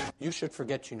 You should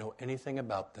forget you know anything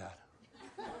about that.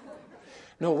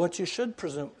 No, what you should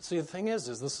presume, see, the thing is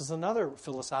this is another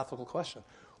philosophical question.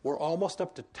 We're almost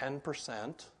up to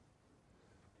 10%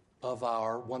 of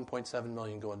our 1.7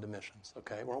 million go into missions,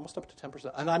 okay? We're almost up to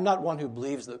 10%. And I'm not one who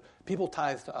believes that people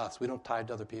tithe to us. We don't tithe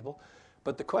to other people.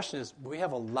 But the question is, we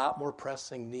have a lot more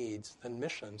pressing needs than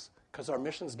missions because our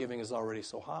missions giving is already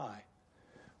so high.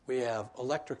 We have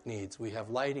electric needs. We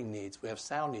have lighting needs. We have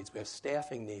sound needs. We have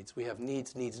staffing needs. We have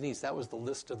needs. That was the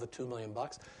list of the $2 million.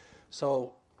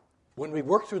 So when we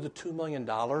work through the $2 million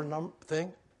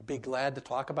thing, be glad to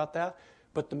talk about that.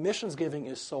 But the missions giving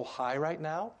is so high right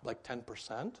now, like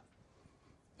 10%.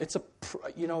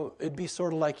 It'd be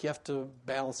sort of like you have to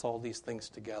balance all these things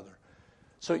together.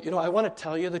 So, I want to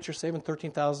tell you that you're saving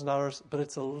 $13,000, but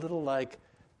it's a little like,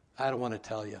 I don't want to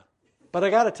tell you. But I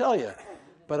got to tell you.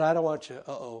 But I don't want you,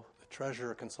 the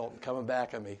treasurer consultant coming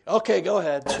back at me. Okay, go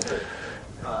ahead. So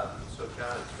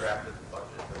John has drafted the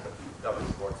budget that the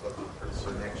governing board's looking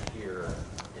for next year,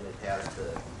 and it has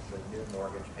the new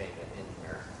mortgage payment in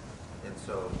here. And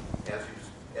so as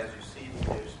you see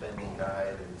the new spending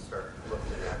guide and start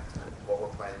looking at what we're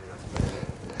planning on spending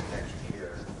next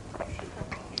year,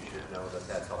 you should know that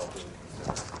that's all being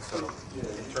considered. So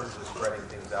in terms of spreading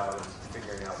things out and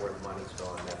figuring out where the money's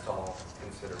going, that's all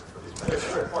considered for the spending. That's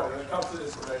a great point. When it comes to the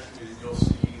information meeting, you'll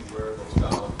see where those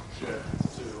dollars shift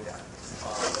to.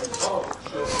 And some of it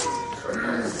shifts to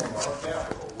our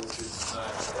capital, which is not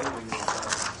ending in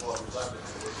terms of what we're left in.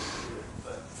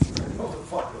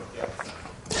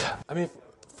 I mean,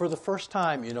 for the first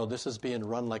time, this is being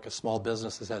run like a small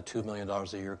business that's had $2 million a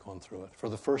year going through it. For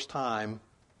the first time,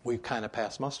 we've kind of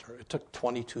passed muster. It took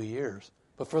 22 years.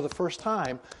 But for the first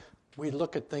time, we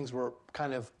look at things where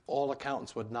kind of all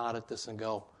accountants would nod at this and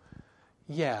go,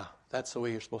 yeah, that's the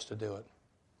way you're supposed to do it.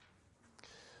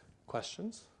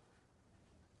 Questions?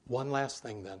 One last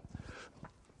thing then.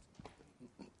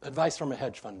 Advice from a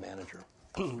hedge fund manager,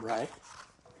 right?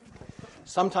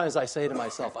 Sometimes I say to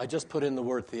myself, I just put in the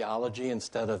word theology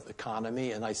instead of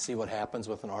economy, and I see what happens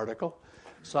with an article.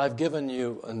 So I've given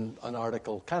you an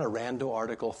article, kind of rando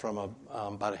article from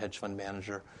about a hedge fund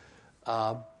manager.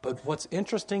 But what's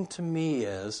interesting to me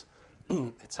is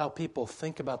it's how people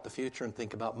think about the future and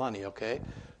think about money, okay?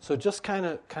 So just kind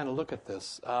of look at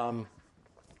this. I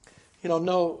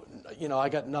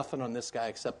got nothing on this guy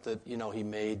except that, he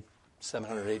made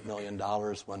 $708 million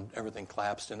when everything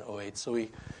collapsed in 2008. So he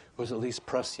was at least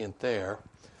prescient there.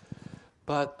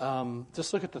 But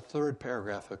just look at the third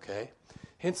paragraph, okay?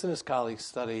 Hinz and his colleagues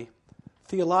study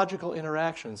theological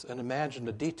interactions and imagined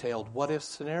a detailed what-if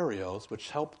scenarios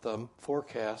which helped them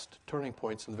forecast turning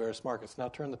points in the various markets. Now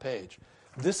turn the page.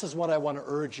 This is what I want to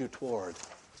urge you toward,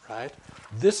 right?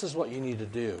 This is what you need to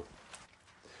do.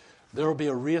 There will be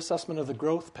a reassessment of the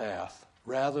growth path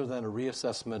rather than a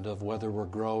reassessment of whether we're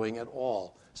growing at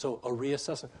all. So a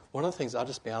reassessment. One of the things, I'll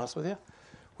just be honest with you,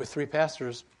 with 3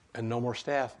 pastors and no more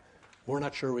staff, we're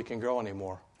not sure we can grow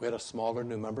anymore. We had a smaller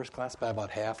new members class by about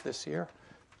half this year.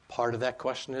 Part of that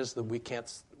question is that we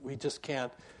just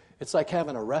can't. It's like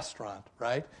having a restaurant,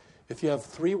 right? If you have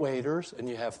 3 waiters and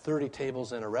you have 30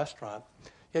 tables in a restaurant,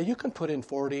 yeah, you can put in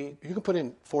 40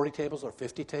 tables or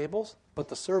 50 tables, but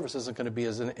the service isn't going to be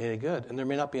any good, and there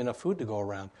may not be enough food to go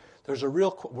around.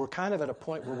 We're kind of at a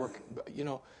point where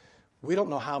we don't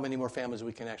know how many more families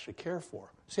we can actually care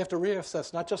for. So you have to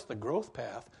reassess not just the growth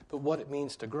path, but what it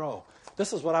means to grow.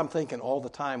 This is what I'm thinking all the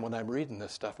time when I'm reading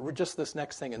this stuff. We're just this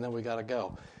next thing, and then we got to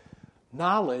go.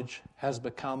 Knowledge has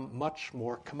become much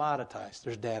more commoditized.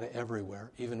 There's data everywhere.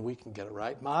 Even we can get it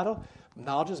right.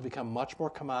 Knowledge has become much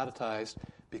more commoditized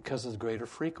because of greater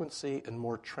frequency and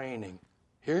more training.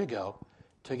 Here you go.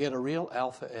 To get a real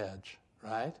alpha edge,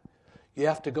 right? You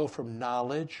have to go from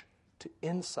knowledge to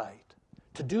insight.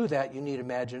 To do that, you need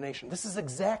imagination. This is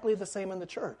exactly the same in the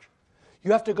church.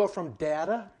 You have to go from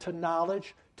data to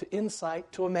knowledge to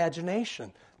insight to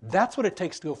imagination. That's what it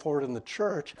takes to go forward in the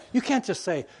church. You can't just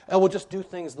say, oh, we'll just do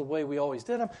things the way we always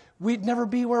did them. We'd never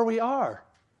be where we are,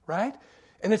 right?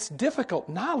 And it's difficult.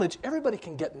 Knowledge, everybody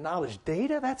can get knowledge.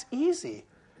 Data, that's easy.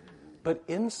 But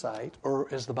insight,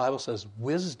 or as the Bible says,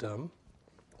 wisdom,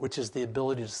 which is the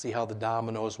ability to see how the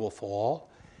dominoes will fall,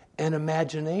 and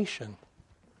imagination.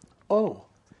 Oh,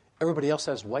 everybody else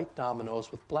has white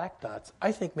dominoes with black dots.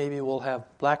 I think maybe we'll have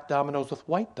black dominoes with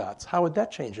white dots. How would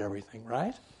that change everything,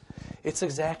 right? It's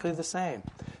exactly the same.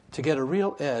 To get a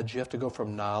real edge, you have to go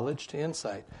from knowledge to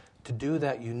insight. To do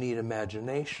that, you need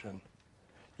imagination.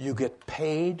 You get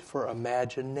paid for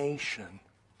imagination.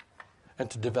 And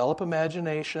to develop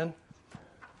imagination,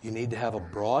 you need to have a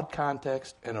broad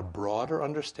context and a broader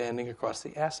understanding across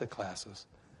the asset classes.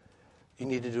 You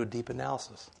need to do a deep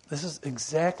analysis. This is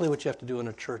exactly what you have to do in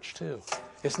a church, too.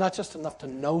 It's not just enough to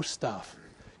know stuff.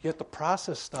 You have to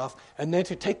process stuff, and then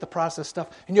to take the process stuff,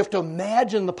 and you have to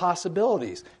imagine the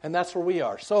possibilities. And that's where we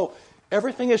are. So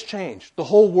everything has changed. The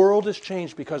whole world has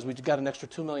changed because we got an extra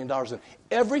 $2 million in.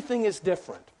 Everything is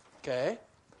different, okay?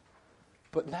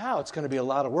 But now it's going to be a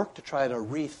lot of work to try to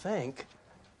rethink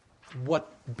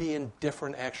what being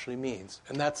different actually means.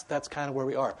 And that's kind of where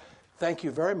we are. Thank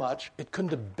you very much. It couldn't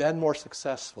have been more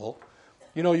successful.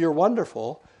 You know, you're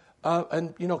wonderful.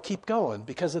 And, you know, keep going.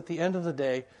 Because at the end of the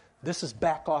day, this is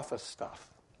back office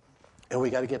stuff. And we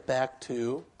got to get back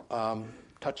to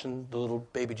touching the little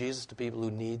baby Jesus to people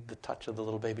who need the touch of the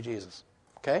little baby Jesus.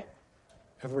 Okay?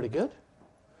 Everybody good?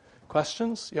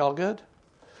 Questions? Y'all good?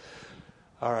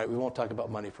 All right, we won't talk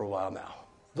about money for a while now.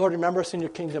 Lord, remember us in your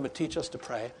kingdom and teach us to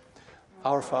pray.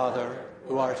 Our Father,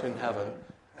 who art in heaven,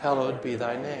 hallowed be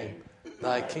thy name.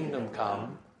 Thy kingdom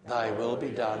come, thy will be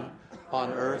done,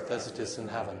 on earth as it is in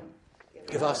heaven.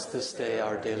 Give us this day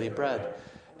our daily bread,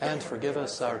 and forgive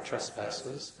us our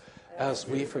trespasses, as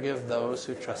we forgive those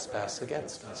who trespass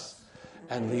against us.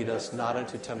 And lead us not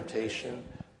into temptation,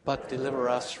 but deliver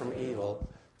us from evil.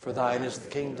 For thine is the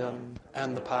kingdom,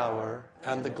 and the power,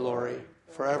 and the glory,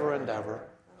 forever and ever.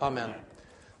 Amen.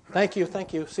 Thank you.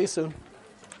 See you soon.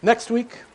 Next week,